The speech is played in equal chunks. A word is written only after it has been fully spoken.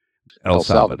El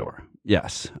Salvador.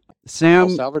 Yes. Sam. El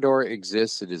Salvador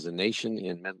exists. It is a nation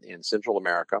in Central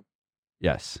America.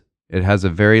 Yes. It has a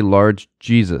very large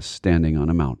Jesus standing on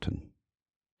a mountain.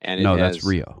 And that's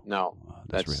Rio. No,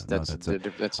 that's Rio. That's a very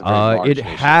large it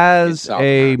nation has in South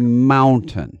a America.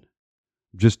 mountain,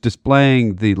 just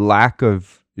displaying the lack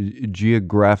of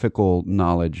geographical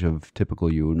knowledge of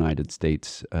typical United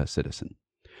States citizen.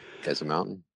 It has a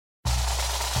mountain.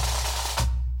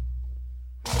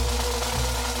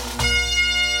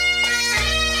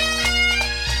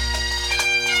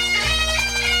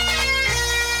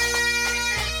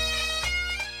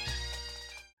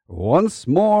 Once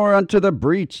more unto the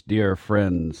breach, dear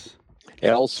friends.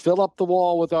 Else fill up the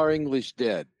wall with our English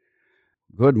dead.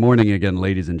 Good morning again,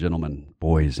 ladies and gentlemen,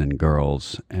 boys and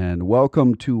girls, and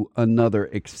welcome to another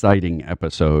exciting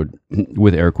episode,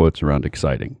 with air quotes around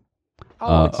exciting.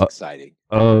 It's exciting.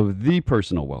 Of The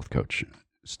Personal Wealth Coach,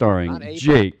 starring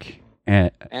Jake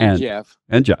and Jeff.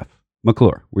 And Jeff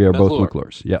McClure. We are both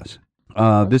McClures, yes.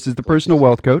 This is The Personal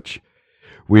Wealth Coach.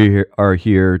 We are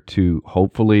here to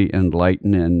hopefully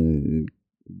enlighten and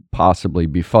possibly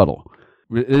befuddle.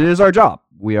 It is our job.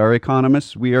 We are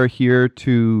economists. We are here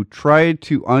to try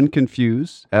to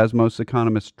unconfuse, as most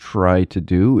economists try to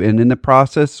do, and in the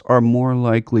process are more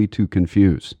likely to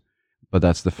confuse. But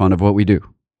that's the fun of what we do.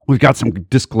 We've got some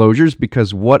disclosures,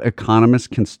 because what economists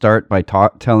can start by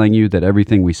telling you that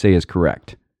everything we say is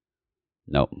correct?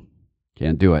 Nope,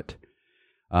 can't do it.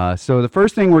 So the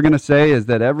first thing we're going to say is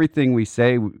that everything we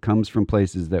say comes from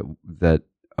places that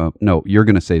no, you're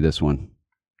going to say this one,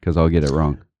 because I'll get it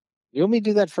wrong. You want me to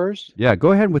do that first? Yeah,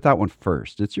 go ahead with that one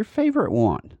first. It's your favorite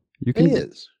one. It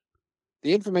is.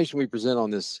 The information we present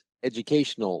on this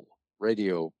educational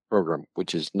radio program,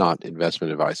 which is not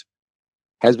investment advice,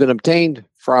 has been obtained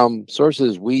from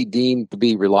sources we deem to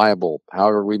be reliable.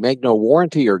 However, we make no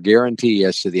warranty or guarantee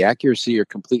as to the accuracy or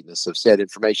completeness of said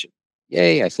information.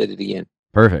 Yay, I said it again.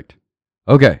 Perfect.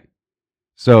 Okay.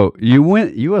 So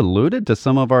you alluded to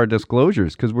some of our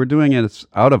disclosures, because we're doing it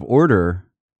out of order.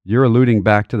 You're alluding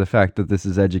back to the fact that this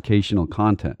is educational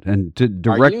content, and to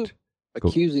direct. Are you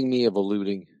accusing me of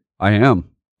alluding? I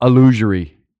am.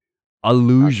 Illusory.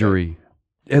 Okay.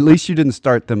 At least you didn't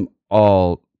start them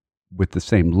all with the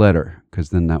same letter, because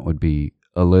then that would be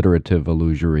alliterative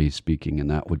illusory speaking,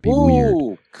 and that would be weird.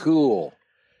 Oh, cool.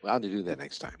 I'll have to do that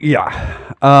next time.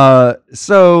 Yeah.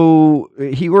 So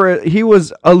he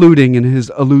was alluding in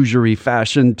his illusory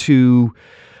fashion to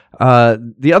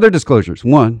the other disclosures.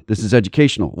 One, this is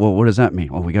educational. Well, what does that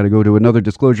mean? Well, we got to go to another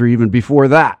disclosure even before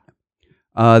that.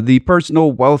 The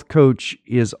Personal Wealth Coach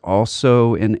is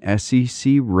also an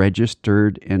SEC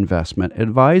registered investment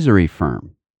advisory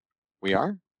firm. We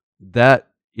are? That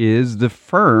is the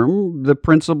firm, the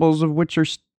principles of which are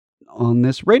on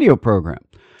this radio program.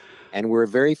 And we're a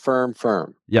very firm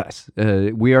firm. Yes.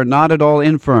 We are not at all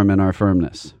infirm in our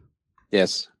firmness.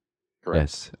 Yes.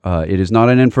 Correct. Yes. It is not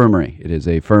an infirmary. It is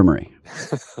a firmary.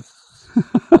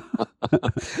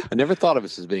 I never thought of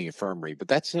us as being a firmary, but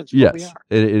that's what yes, we are.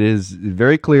 It is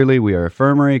very clearly we are a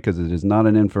firmary, because it is not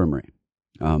an infirmary.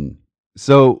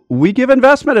 So we give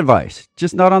investment advice,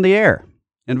 just not on the air.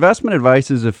 Investment advice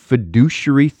is a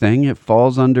fiduciary thing. It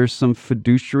falls under some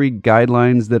fiduciary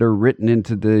guidelines that are written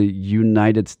into the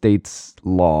United States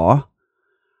law.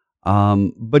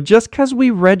 But just because we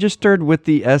registered with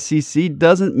the SEC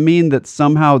doesn't mean that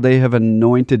somehow they have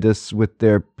anointed us with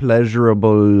their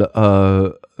pleasurable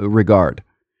regard.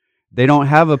 They don't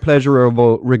have a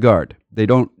pleasurable regard.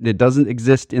 It doesn't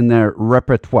exist in their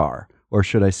repertoire, or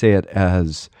should I say it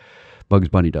as Bugs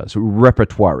Bunny does,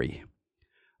 repertoire.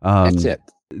 That's it.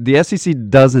 The SEC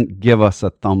doesn't give us a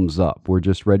thumbs up. We're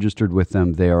just registered with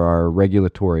them. They are our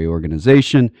regulatory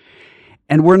organization,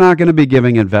 and we're not going to be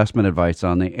giving investment advice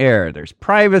on the air. There's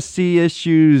privacy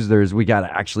issues. We got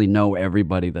to actually know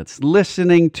everybody that's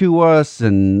listening to us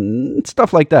and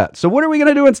stuff like that. So what are we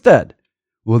going to do instead?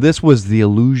 Well, this was the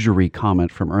illusory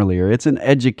comment from earlier. It's an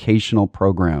educational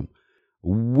program.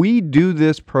 We do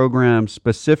this program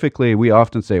specifically. We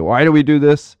often say, why do we do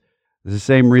this? It's the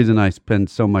same reason I spend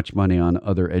so much money on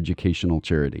other educational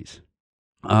charities.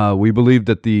 We believe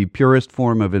that the purest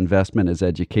form of investment is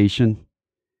education.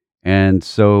 And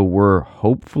so we're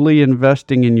hopefully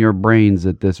investing in your brains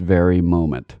at this very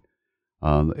moment.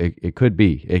 It could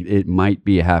be. It might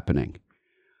be happening.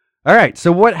 All right.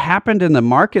 So what happened in the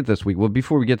market this week? Well,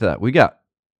 before we get to that,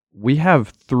 we have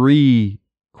 3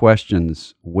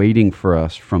 questions waiting for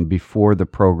us from before the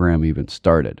program even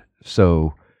started.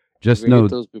 So just know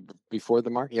those before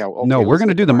the market. Yeah. Okay, no, we're going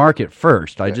to do the market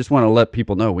first. Okay. I just want to let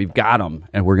people know we've got them,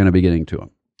 and we're going to be getting to them.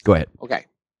 Go ahead. Okay.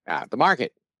 The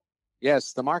market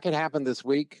Yes, the market happened this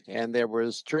week, and there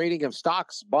was trading of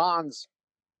stocks, bonds,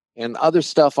 and other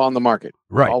stuff on the market.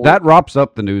 Right. All That week. wraps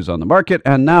up the news on the market.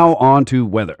 And now on to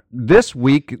weather. This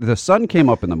week, the sun came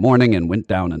up in the morning and went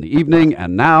down in the evening.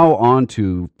 And now on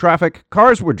to traffic.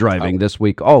 Cars were driving this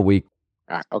week, all week.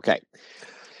 Okay.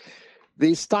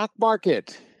 The stock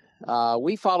market.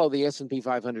 We follow the S&P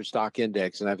 500 stock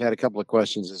index, and I've had a couple of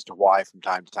questions as to why from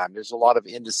time to time. There's a lot of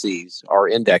indices or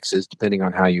indexes, depending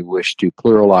on how you wish to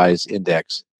pluralize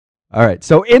index. All right.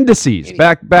 So indices,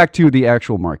 back to the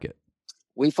actual market.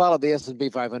 We follow the S&P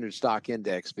 500 stock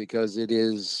index because it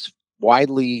is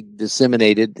widely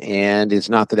disseminated, and it's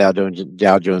not the Dow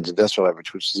Jones Industrial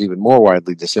Average, which is even more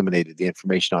widely disseminated, the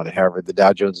information on it. However, the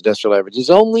Dow Jones Industrial Average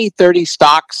is only 30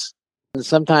 stocks. And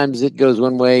sometimes it goes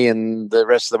one way and the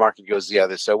rest of the market goes the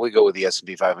other. So we go with the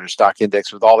S&P 500 stock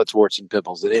index with all its warts and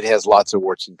pimples, and it has lots of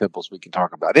warts and pimples we can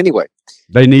talk about. Anyway,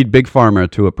 they need Big Pharma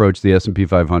to approach the S&P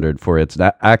 500 for its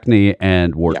acne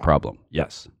and wart problem.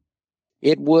 Yes.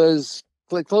 It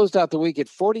closed out the week at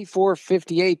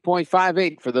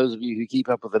 4458.58 for those of you who keep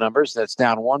up with the numbers. That's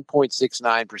down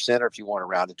 1.69%, or if you want to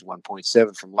round it to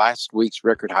 1.7 from last week's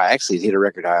record high. Actually, it hit a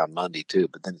record high on Monday too,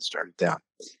 but then it started down.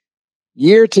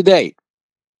 Year to date,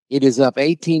 it is up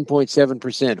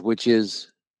 18.7%, which is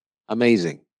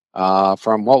amazing.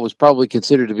 From what was probably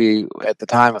considered to be at the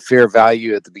time a fair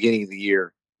value at the beginning of the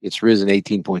year, it's risen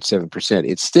 18.7%.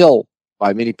 It's still,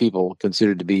 by many people,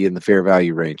 considered to be in the fair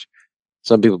value range.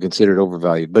 Some people consider it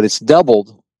overvalued, but it's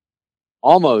doubled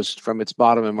almost from its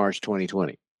bottom in March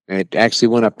 2020. And it actually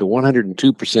went up to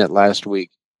 102% last week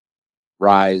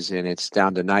rise, and it's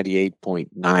down to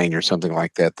 98.9 or something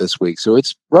like that this week. So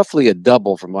it's roughly a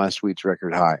double from last week's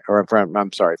record high, or from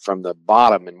the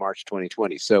bottom in March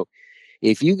 2020. So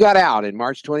if you got out in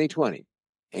March 2020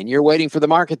 and you're waiting for the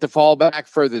market to fall back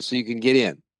further so you can get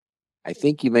in, I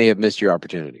think you may have missed your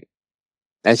opportunity.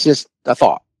 That's just a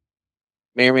thought.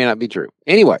 May or may not be true.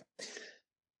 Anyway,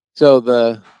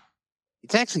 so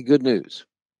it's actually good news.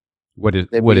 What is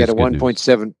we had a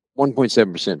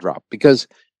 1.7% drop, because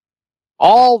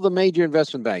all the major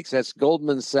investment banks, that's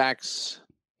Goldman Sachs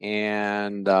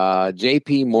and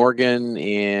JP Morgan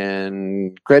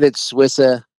and Credit Suisse,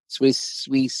 all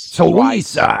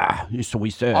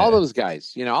those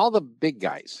guys, all the big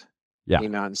guys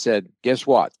came out and said, guess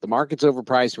what? The market's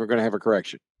overpriced. We're going to have a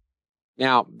correction.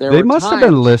 Now, they must have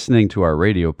been listening to our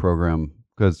radio program,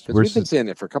 because we've been saying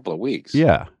it for a couple of weeks.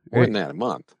 Yeah. More than that, a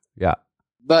month. Yeah.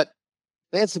 But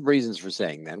they had some reasons for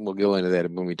saying that, and we'll go into that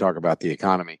when we talk about the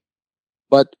economy.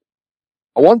 But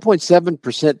a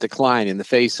 1.7% decline in the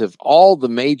face of all the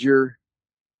major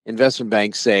investment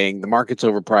banks saying the market's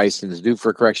overpriced and is due for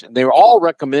a correction. They were all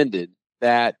recommended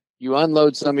that you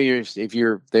unload some of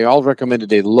they all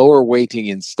recommended a lower weighting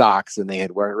in stocks than they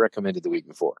had recommended the week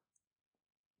before.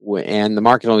 And the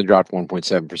market only dropped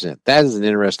 1.7%. That is an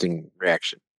interesting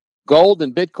reaction. Gold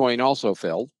and Bitcoin also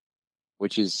fell,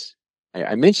 which is,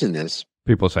 I mentioned this.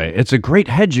 People say it's a great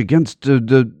hedge against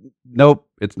nope,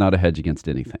 it's not a hedge against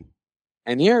anything.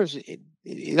 And here's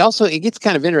it gets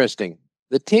kind of interesting.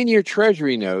 The 10-year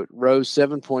Treasury note rose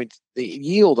the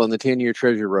yield on the 10-year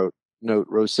Treasury note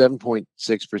rose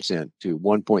 7.6% to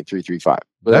 1.335.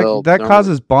 That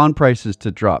causes bond prices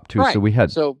to drop too. Right. So we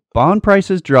had bond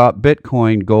prices drop,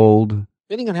 Bitcoin, gold.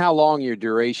 Depending on how long your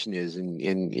duration is, and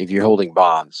if you're holding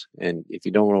bonds, and if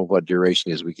you don't know what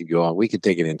duration is, we could go on. We could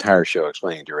take an entire show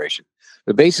explaining duration.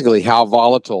 But basically, how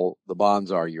volatile the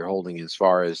bonds are you're holding as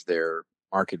far as their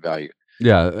market value.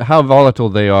 Yeah, how volatile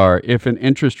they are. If an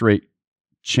interest rate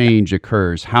change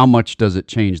occurs, how much does it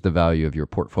change the value of your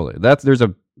portfolio? There's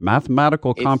a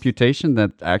mathematical computation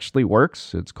that actually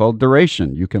works. It's called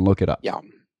duration. You can look it up. Yeah.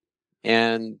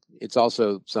 And it's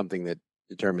also something that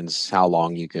determines how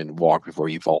long you can walk before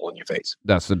you fall on your face.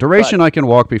 That's the duration I can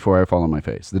walk before I fall on my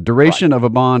face. The duration of a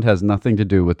bond has nothing to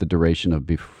do with the duration of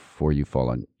before you fall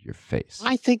on your face.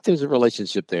 I think there's a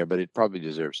relationship there, but it probably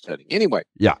deserves studying. Anyway.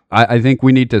 Yeah, I think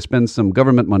we need to spend some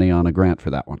government money on a grant for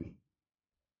that one.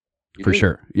 For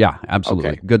sure. Yeah,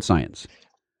 absolutely. Okay. Good science.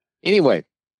 Anyway,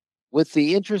 with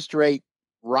the interest rate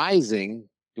rising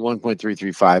to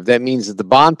 1.335, that means that the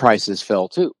bond prices fell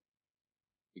too,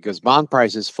 because bond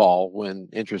prices fall when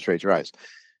interest rates rise.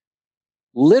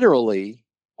 Literally,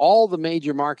 all the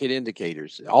major market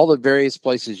indicators, all the various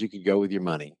places you could go with your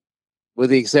money, with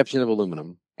the exception of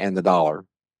aluminum and the dollar,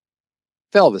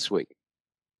 fell this week,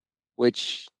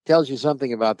 which tells you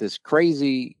something about this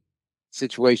crazy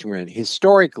situation we're in.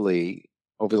 Historically,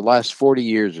 over the last 40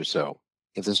 years or so,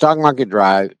 if the stock market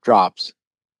drops,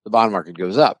 the bond market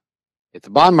goes up. If the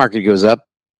bond market goes up,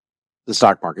 the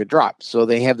stock market drops. So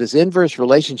they have this inverse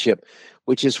relationship,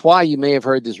 which is why you may have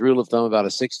heard this rule of thumb about a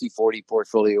 60-40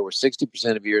 portfolio, where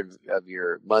 60% of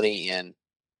your money in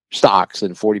stocks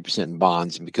and 40% in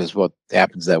bonds. And because what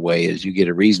happens that way is you get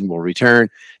a reasonable return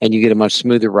and you get a much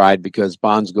smoother ride because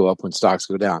bonds go up when stocks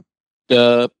go down.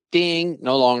 Ding,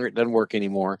 no longer, it doesn't work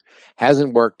anymore.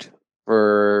 Hasn't worked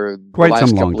for Quite the last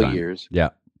some long couple of time. years. Yeah.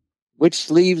 Which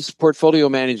leaves portfolio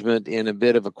management in a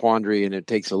bit of a quandary, and it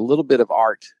takes a little bit of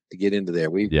art to get into there.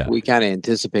 We kind of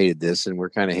anticipated this, and we're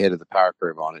kind of ahead of the power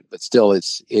curve on it. But still, it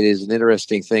is an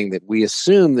interesting thing that we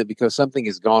assume that because something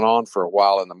has gone on for a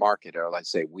while in the market, or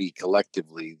let's say we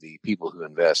collectively, the people who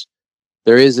invest,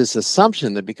 there is this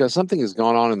assumption that because something has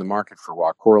gone on in the market for a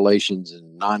while, correlations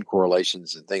and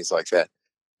non-correlations and things like that,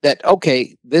 that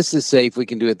okay, this is safe. We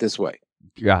can do it this way.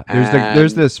 Yeah,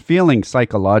 there's this feeling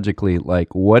psychologically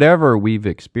like whatever we've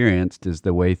experienced is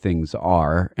the way things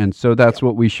are, and so that's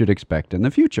what we should expect in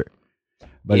the future.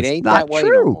 But it it's ain't not that way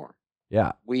true. no more.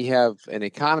 Yeah, we have an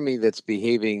economy that's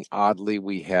behaving oddly.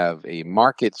 We have the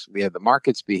markets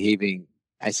behaving,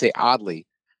 I say oddly.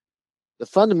 The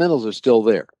fundamentals are still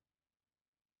there.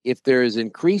 If there is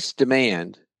increased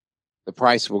demand, the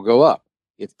price will go up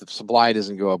if the supply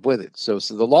doesn't go up with it. So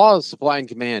the law of supply and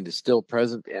demand is still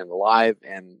present and alive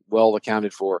and well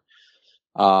accounted for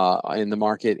in the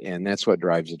market, and that's what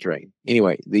drives the trade.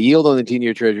 Anyway, the yield on the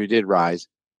 10-year Treasury did rise.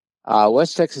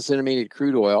 West Texas Intermediate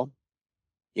crude oil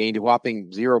gained a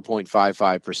whopping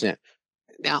 0.55%.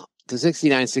 Now to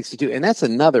 69.62, and that's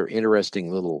another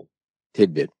interesting little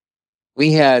tidbit.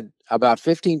 We had about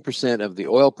 15% of the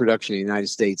oil production in the United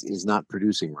States is not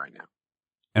producing right now.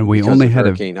 And we only had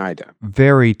Hurricane Ida.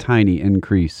 Very tiny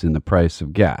increase in the price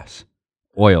of gas,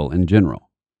 oil in general.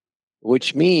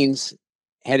 Which means,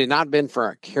 had it not been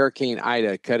for Hurricane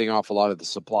Ida cutting off a lot of the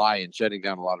supply and shutting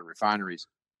down a lot of refineries,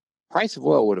 price of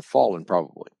oil would have fallen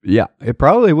probably. Yeah, it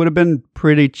probably would have been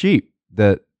pretty cheap.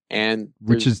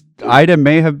 Ida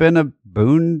may have been a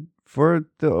boon for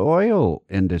the oil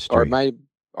industry.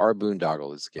 Or a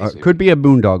boondoggle is the case. Could be a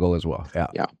boondoggle as well. Yeah.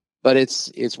 Yeah. But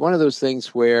it's one of those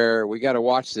things where we got to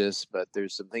watch this, but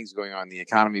there's some things going on in the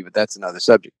economy, but that's another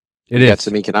subject. We got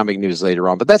some economic news later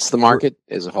on, but that's the market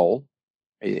as a whole.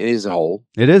 It is a whole.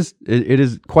 It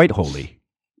is quite holy.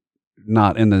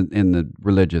 Not in the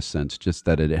religious sense, just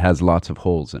that it has lots of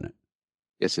holes in it.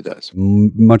 Yes, it does.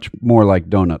 Much more like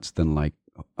donuts than like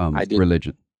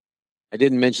religion. I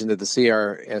didn't mention that the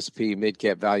CRSP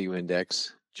Mid-Cap Value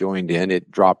Index joined in.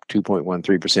 It dropped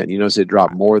 2.13%. You notice it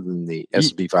dropped more than the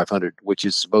S&P 500, which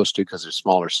is supposed to because they're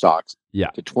smaller stocks. Yeah.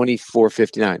 To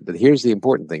 24.59. But here's the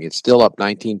important thing. It's still up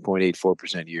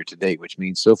 19.84% year to date, which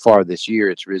means so far this year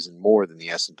it's risen more than the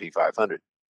S&P 500.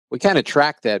 We kind of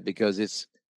track that because it's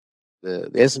the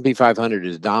S&P 500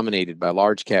 is dominated by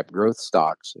large cap growth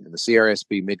stocks, and the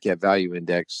CRSP Mid-Cap Value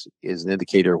Index is an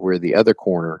indicator where the other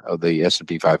corner of the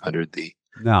S&P 500, the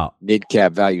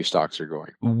mid-cap value stocks, are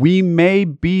going. We may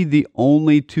be the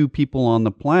only two people on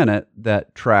the planet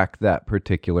that track that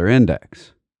particular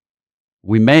index.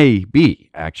 We may be,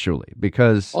 actually,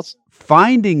 because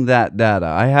finding that data,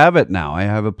 I have it now. I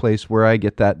have a place where I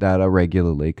get that data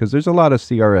regularly because there's a lot of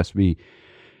CRSV.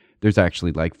 There's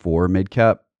actually like 4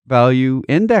 mid-cap value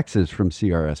indexes from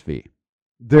CRSV.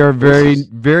 They're very,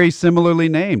 very similarly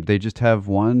named. They just have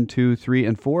 1, 2, 3,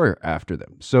 and 4 after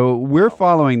them. So we're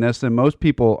following this, and most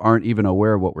people aren't even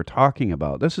aware of what we're talking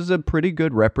about. This is a pretty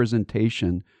good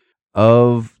representation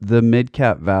of the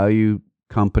mid-cap value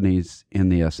companies in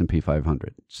the S&P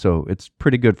 500. So it's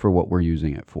pretty good for what we're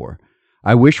using it for.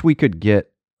 I wish we could get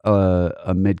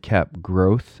a mid-cap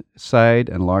growth side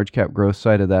and large-cap growth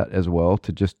side of that as well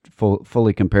to just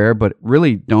fully compare, but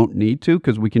really don't need to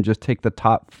because we can just take the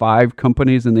top 5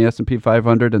 companies in the S&P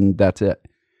 500 and that's it.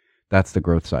 That's the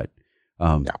growth side.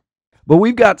 But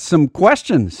we've got some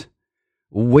questions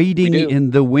waiting in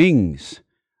the wings.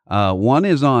 One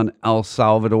is on El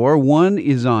Salvador, one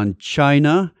is on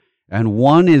China, and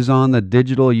one is on the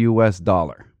digital U.S.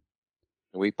 dollar.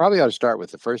 We probably ought to start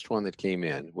with the first one that came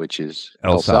in, which is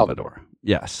El Salvador.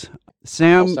 Yes.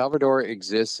 Sam. El Salvador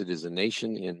exists. It is a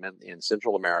nation in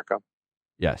Central America.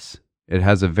 Yes. It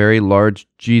has a very large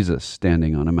Jesus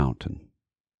standing on a mountain.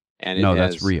 And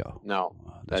that's Rio. No,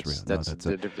 that's Rio. That's a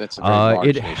very large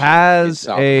nation. It has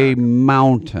a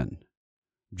mountain,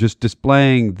 just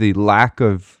displaying the lack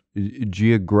of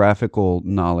geographical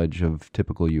knowledge of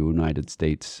typical United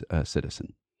States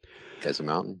citizen. It has a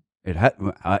mountain. It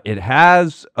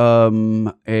has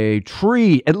a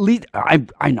tree. At least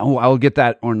I know I'll get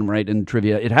that one right in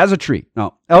trivia. It has a tree.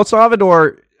 Now, El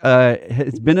Salvador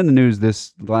has been in the news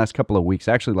the last couple of weeks,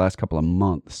 actually the last couple of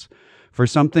months, for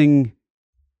something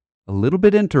a little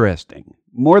bit interesting.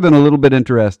 more than a little bit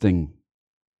interesting,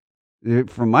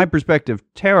 from my perspective,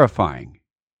 terrifying.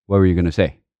 What were you going to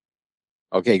say?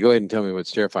 Okay, go ahead and tell me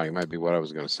what's terrifying. It might be what I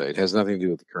was going to say. It has nothing to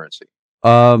do with the currency.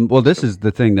 Well, this is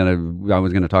the thing that I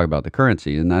was going to talk about, the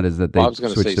currency, and that is that they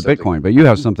switched to Bitcoin. But you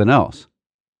have something else.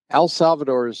 El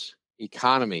Salvador's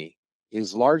economy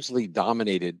is largely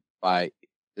dominated by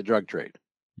the drug trade.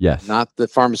 Yes. Not the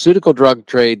pharmaceutical drug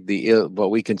trade,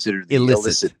 what we consider the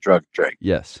illicit drug trade.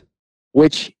 Yes.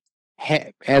 Which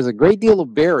has a great deal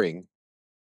of bearing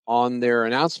on their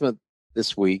announcement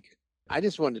this week. I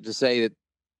just wanted to say that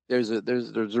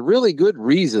there's a really good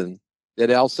reason that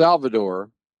El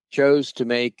Salvador chose to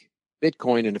make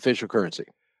Bitcoin an official currency.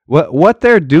 What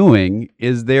they're doing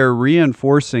is they're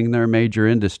reinforcing their major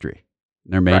industry.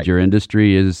 Their major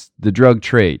industry is the drug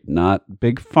trade, not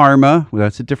big pharma.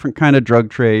 That's a different kind of drug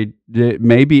trade. It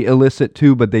may be illicit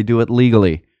too, but they do it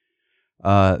legally.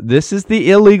 This is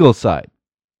the illegal side.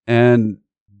 And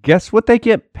guess what they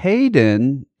get paid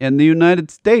in the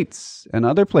United States and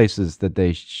other places that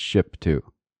they ship to?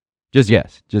 Just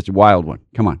a wild one.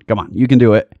 Come on. You can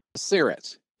do it.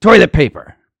 Cigarettes. Toilet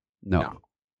paper. No.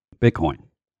 Bitcoin.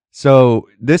 So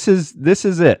this is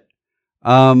it.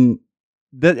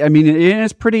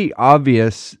 It's pretty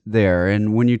obvious there.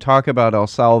 And when you talk about El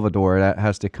Salvador, that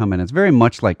has to come in. It's very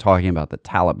much like talking about the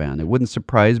Taliban. It wouldn't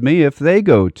surprise me if they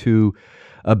go to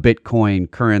a Bitcoin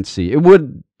currency. It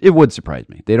would surprise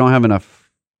me. They don't have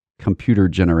enough computer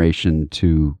generation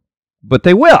but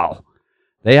they will.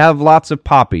 They have lots of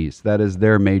poppies. That is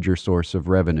their major source of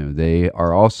revenue. They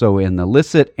are also in the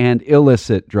licit and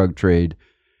illicit drug trade.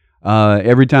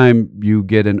 Every time you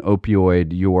get an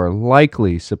opioid, you are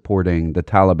likely supporting the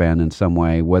Taliban in some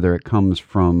way, whether it comes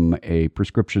from a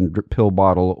prescription pill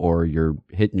bottle or you're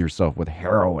hitting yourself with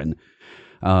heroin.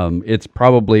 It's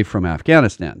probably from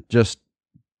Afghanistan.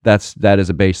 That is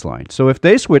a baseline. So if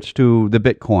they switch to the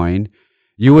Bitcoin,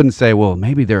 you wouldn't say, well,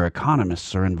 maybe their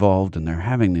economists are involved and they're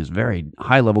having these very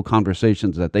high-level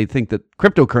conversations that they think that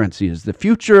cryptocurrency is the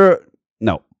future.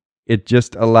 No. It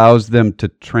just allows them to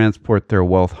transport their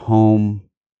wealth home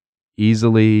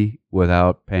easily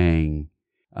without paying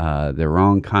the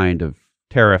wrong kind of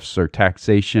tariffs or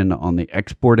taxation on the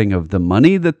exporting of the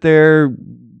money that they're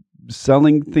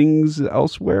selling things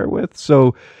elsewhere with.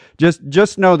 So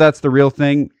just know that's the real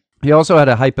thing. He also had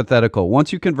a hypothetical.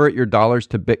 Once you convert your dollars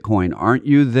to Bitcoin, aren't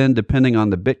you then depending on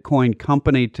the Bitcoin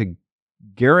company to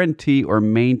guarantee or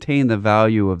maintain the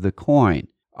value of the coin?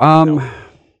 No.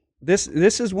 This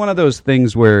is one of those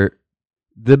things where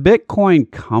the Bitcoin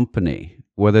company,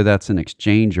 whether that's an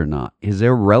exchange or not, is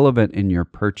irrelevant in your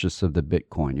purchase of the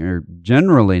Bitcoin. You're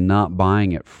generally not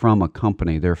buying it from a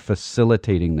company. They're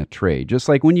facilitating the trade. Just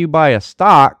like when you buy a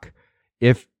stock,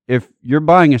 if you're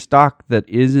buying a stock that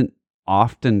isn't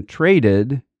often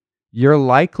traded, you're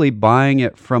likely buying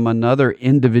it from another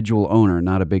individual owner,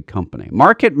 not a big company.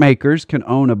 Market makers can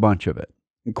own a bunch of it.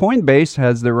 Coinbase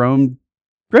has their own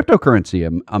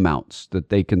cryptocurrency amounts that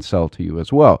they can sell to you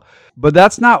as well. But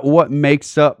that's not what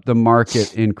makes up the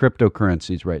market in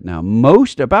cryptocurrencies right now.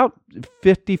 About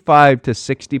 55 to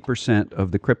 60%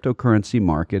 of the cryptocurrency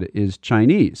market is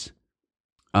Chinese.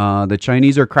 The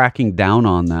Chinese are cracking down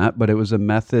on that, but it was a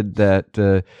method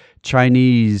that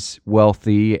Chinese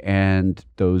wealthy and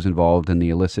those involved in the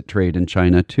illicit trade in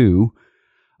China too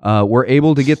were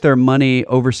able to get their money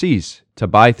overseas to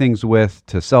buy things with,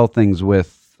 to sell things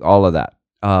with, all of that.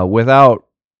 Without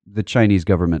the Chinese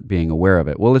government being aware of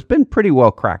it. Well, it's been pretty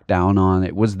well cracked down on.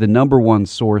 It was the number one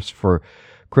source for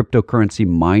cryptocurrency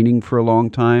mining for a long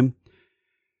time.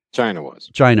 China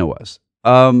was.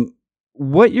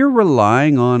 What you're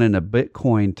relying on in a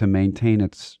Bitcoin to maintain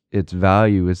its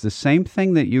value is the same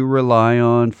thing that you rely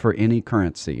on for any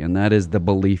currency, and that is the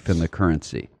belief in the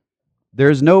currency.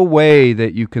 There's no way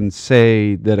that you can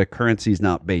say that a currency is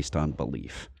not based on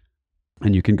belief.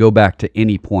 And you can go back to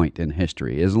any point in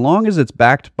history. As long as it's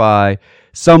backed by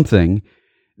something,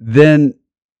 then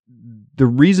the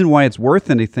reason why it's worth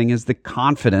anything is the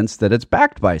confidence that it's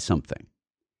backed by something.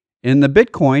 In the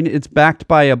Bitcoin, it's backed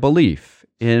by a belief.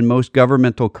 In most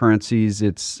governmental currencies,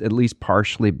 it's at least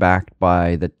partially backed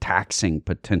by the taxing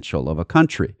potential of a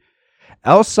country.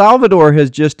 El Salvador has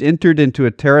just entered into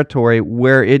a territory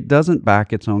where it doesn't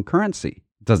back its own currency.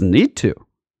 It doesn't need to,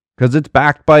 because it's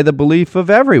backed by the belief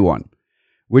of everyone.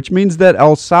 Which means that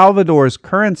El Salvador's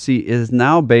currency is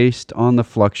now based on the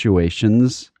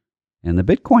fluctuations in the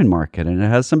Bitcoin market. And it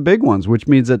has some big ones, which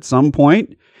means at some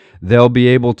point they'll be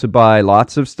able to buy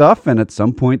lots of stuff. And at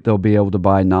some point they'll be able to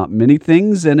buy not many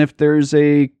things. And if there's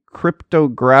a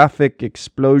cryptographic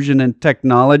explosion in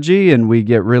technology and we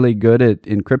get really good at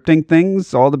encrypting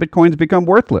things, all the Bitcoins become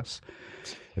worthless.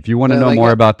 If you want to Well, know they more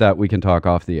got- about that, we can talk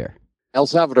off the air. El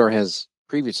Salvador has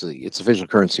previously, its official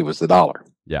currency was the dollar.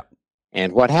 Yeah.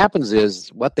 And what happens is,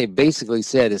 what they basically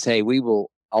said is, hey, we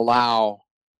will allow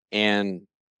and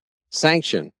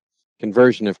sanction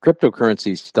conversion of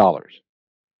cryptocurrencies to dollars,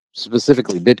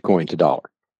 specifically Bitcoin to dollar,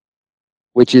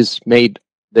 which has made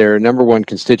their number one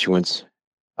constituents,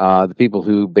 the people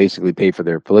who basically pay for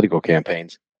their political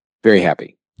campaigns, very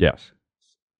happy. Yes.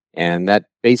 And that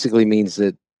basically means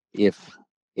that if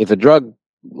a drug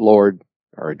lord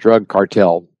or a drug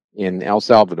cartel in El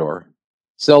Salvador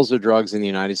sells their drugs in the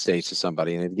United States to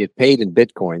somebody and they get paid in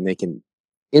Bitcoin, they can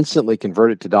instantly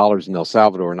convert it to dollars in El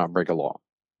Salvador and not break a law.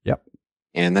 Yep.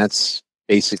 And that's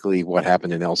basically what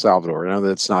happened in El Salvador. I know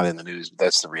that's not in the news, but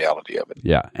that's the reality of it.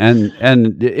 Yeah, and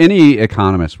any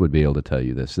economist would be able to tell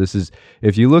you this. This is,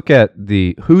 if you look at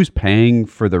the who's paying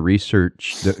for the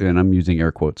research, and I'm using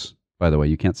air quotes, by the way,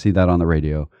 you can't see that on the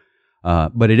radio,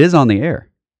 but it is on the air.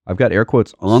 I've got air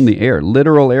quotes on the air,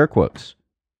 literal air quotes,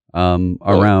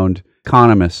 around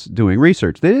economists doing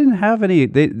research. They didn't have any.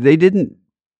 They didn't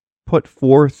put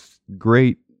forth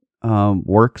great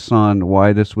works on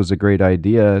why this was a great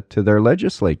idea to their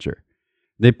legislature.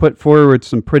 They put forward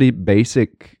some pretty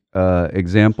basic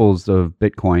examples of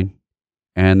Bitcoin,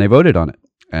 and they voted on it.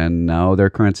 And now their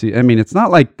currency, I mean, it's not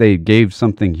like they gave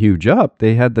something huge up.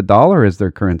 They had the dollar as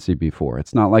their currency before.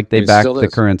 It's not like they backed the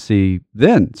currency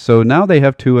then. So now they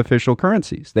have two official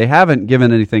currencies. They haven't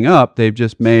given anything up. They've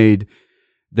just made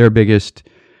their biggest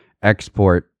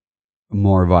export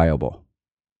more viable.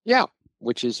 Yeah,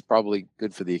 which is probably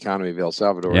good for the economy of El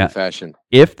Salvador in fashion.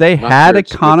 If they had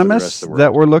economists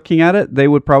that were looking at it, they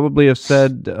would probably have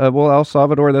said, well, El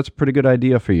Salvador, that's a pretty good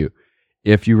idea for you.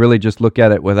 If you really just look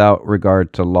at it without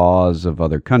regard to laws of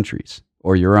other countries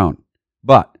or your own.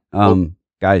 But,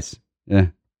 guys.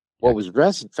 What was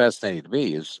fascinating to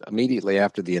me is immediately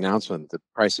after the announcement, the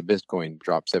price of Bitcoin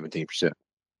dropped 17%,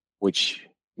 which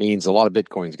means a lot of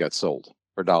Bitcoins got sold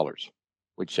for dollars,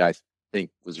 which I think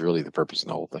was really the purpose of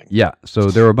the whole thing. Yeah, so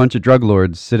there were a bunch of drug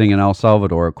lords sitting in El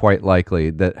Salvador, quite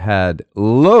likely, that had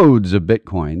loads of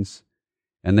Bitcoins,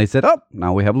 and they said, oh,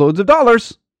 now we have loads of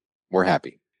dollars. We're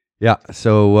happy. Yeah,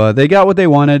 so they got what they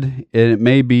wanted. It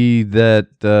may be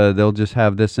that they'll just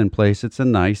have this in place. It's a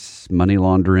nice money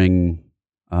laundering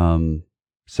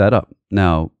setup.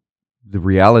 Now, the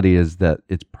reality is that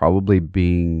it's probably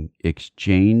being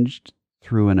exchanged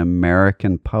through an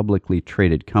American publicly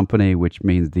traded company, which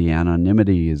means the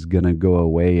anonymity is going to go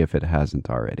away if it hasn't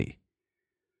already.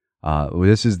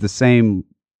 This is the same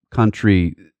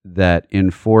country that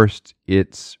enforced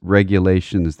its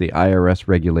regulations, the IRS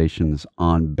regulations,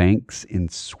 on banks in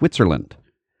Switzerland.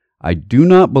 I do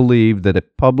not believe that a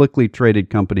publicly traded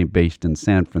company based in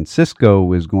San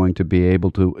Francisco is going to be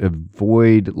able to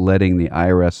avoid letting the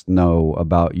IRS know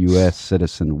about U.S.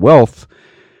 citizen wealth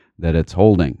that it's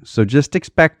holding. So just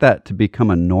expect that to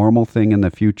become a normal thing in the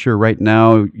future. Right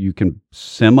now, you can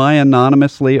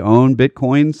semi-anonymously own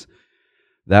Bitcoins.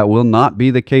 That will not be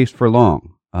the case for long.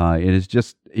 It is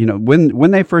just,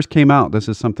 when they first came out, this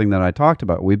is something that I talked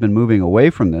about. We've been moving away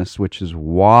from this, which is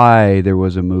why there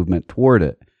was a movement toward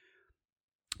it.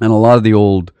 And a lot of the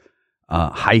old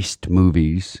heist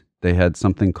movies, they had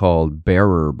something called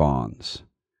bearer bonds.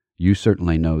 You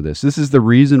certainly know this. This is the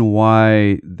reason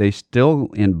why they still,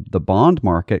 in the bond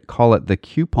market, call it the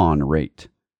coupon rate.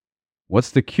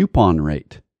 What's the coupon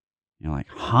rate? You're like,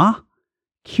 huh?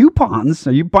 Coupons?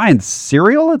 Are you buying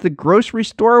cereal at the grocery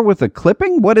store with a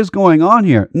clipping? What is going on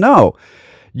here? No.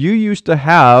 You used to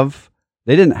have,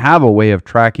 they didn't have a way of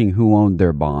tracking who owned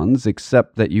their bonds,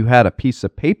 except that you had a piece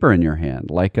of paper in your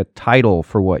hand, like a title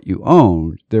for what you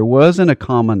owned. There wasn't a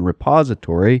common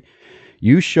repository.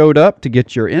 You showed up to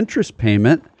get your interest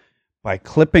payment by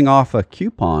clipping off a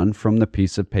coupon from the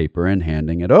piece of paper and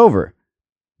handing it over.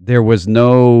 There was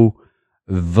no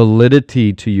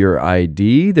validity to your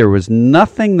ID. There was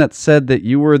nothing that said that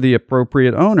you were the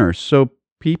appropriate owner. So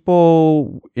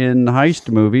people in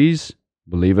heist movies,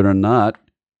 believe it or not,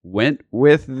 went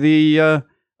with the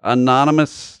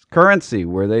anonymous currency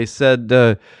where they said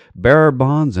bearer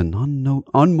bonds and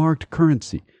unmarked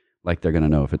currency, like they're going to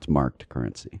know if it's marked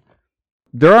currency.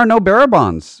 There are no bearer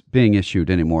bonds being issued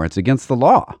anymore. It's against the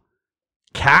law.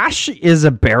 Cash is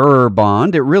a bearer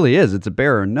bond. It really is. It's a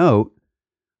bearer note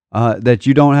that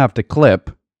you don't have to clip.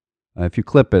 If you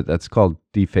clip it, that's called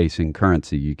defacing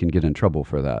currency. You can get in trouble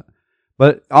for that.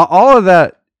 But all of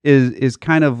that is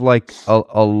kind of like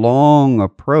a long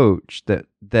approach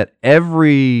that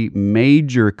every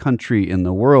major country in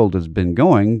the world has been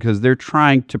going because they're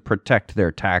trying to protect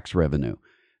their tax revenue.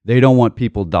 They don't want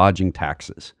people dodging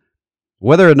taxes.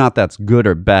 Whether or not that's good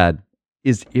or bad,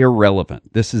 is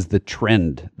irrelevant. This is the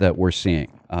trend that we're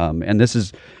seeing. And this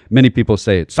is, many people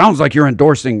say, it sounds like you're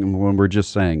endorsing when we're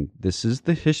just saying, this is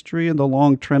the history and the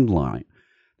long trend line.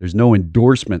 There's no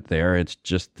endorsement there. It's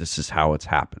just, this is how it's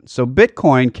happened. So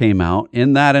Bitcoin came out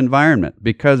in that environment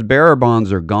because bearer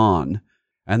bonds are gone.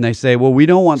 And they say, well, we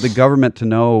don't want the government to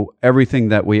know everything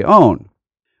that we own.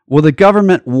 Well, the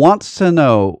government wants to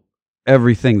know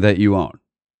everything that you own.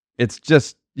 It's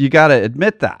just, you got to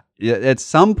admit that. At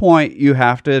some point, you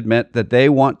have to admit that they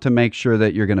want to make sure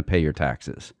that you're going to pay your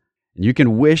taxes. And you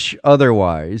can wish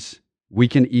otherwise. We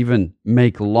can even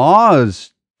make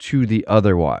laws to the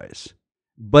otherwise.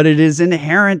 But it is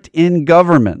inherent in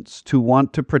governments to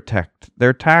want to protect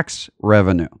their tax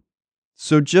revenue.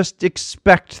 So just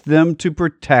expect them to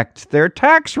protect their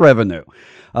tax revenue.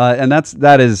 And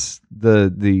that is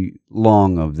the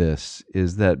long of this,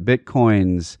 is that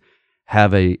Bitcoins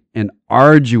have an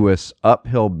arduous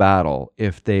uphill battle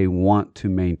if they want to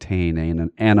maintain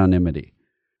an anonymity.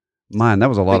 Man, that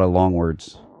was a lot of long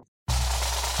words.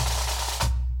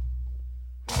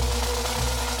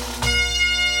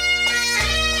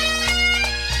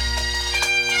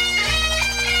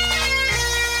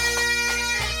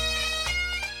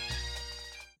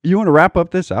 You want to wrap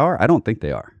up this hour? I don't think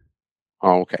they are.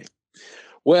 Oh, okay.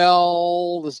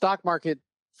 Well, the stock market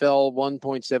fell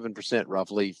 1.7%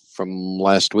 roughly from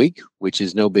last week, which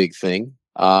is no big thing.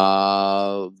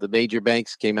 The major investment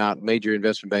banks came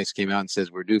out and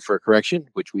says we're due for a correction,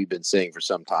 which we've been saying for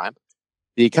some time.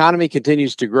 The economy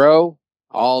continues to grow.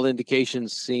 All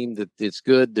indications seem that it's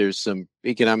good. There's some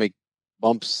economic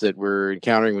bumps that we're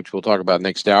encountering, which we'll talk about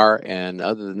next hour. And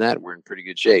other than that, we're in pretty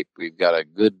good shape. We've got a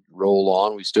good roll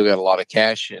on. We still got a lot of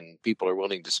cash and people are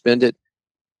willing to spend it.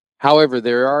 However,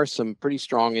 there are some pretty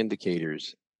strong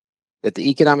indicators that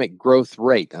the economic growth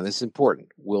rate, now this is important,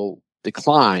 will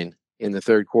decline in the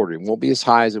third quarter. It won't be as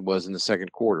high as it was in the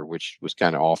second quarter, which was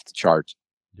kind of off the charts.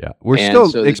 Yeah, we're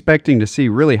still expecting to see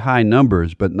really high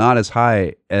numbers, but not as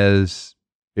high as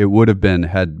it would have been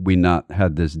had we not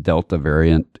had this Delta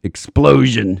variant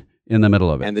explosion in the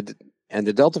middle of it. And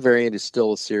the Delta variant is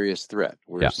still a serious threat.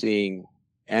 We're seeing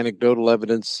anecdotal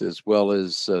evidence as well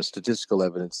as statistical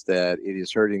evidence that it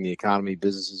is hurting the economy.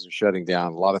 Businesses are shutting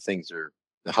down. A lot of things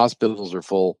the hospitals are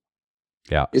full.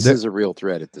 Yeah, this is a real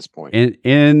threat at this point.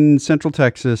 In Central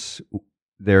Texas,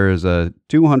 there is a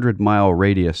 200-mile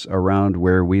radius around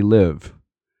where we live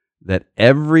that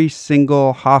every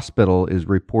single hospital is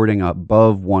reporting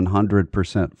above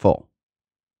 100% full.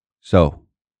 So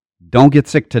don't get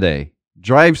sick today.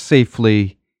 Drive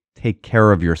safely. Take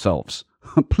care of yourselves.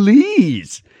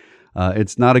 Please.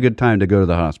 It's not a good time to go to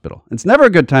the hospital. It's never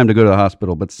a good time to go to the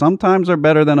hospital, but sometimes are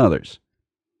better than others.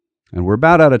 And we're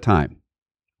about out of time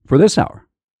for this hour.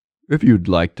 If you'd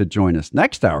like to join us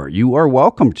next hour, you are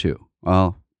welcome to.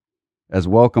 Well, as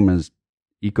welcome as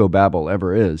EcoBabble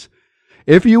ever is.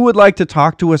 If you would like to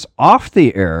talk to us off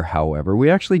the air, however, we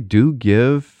actually do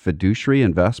give fiduciary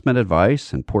investment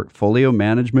advice and portfolio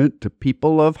management to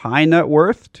people of high net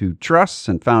worth, to trusts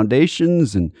and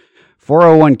foundations and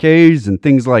 401ks and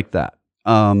things like that.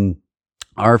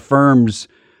 Our firm's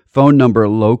phone number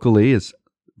locally is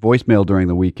voicemail during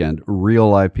the weekend. Real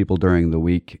live people during the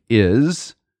week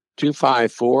is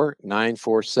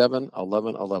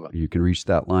 254-947-1111. You can reach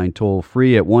that line toll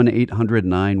free at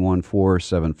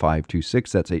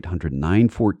 1-800-914-7526. That's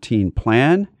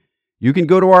 800-914-PLAN. You can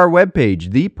go to our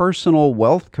webpage,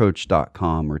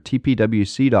 thepersonalwealthcoach.com or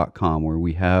tpwc.com, where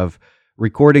we have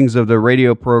recordings of the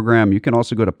radio program. You can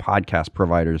also go to podcast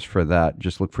providers for that.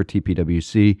 Just look for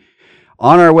TPWC.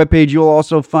 On our webpage, you'll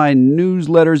also find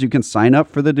newsletters. You can sign up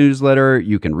for the newsletter.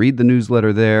 You can read the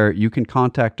newsletter there. You can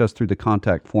contact us through the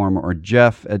contact form, or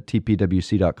Jeff at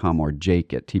tpwc.com or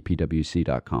Jake at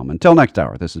tpwc.com. Until next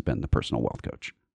hour, this has been The Personal Wealth Coach.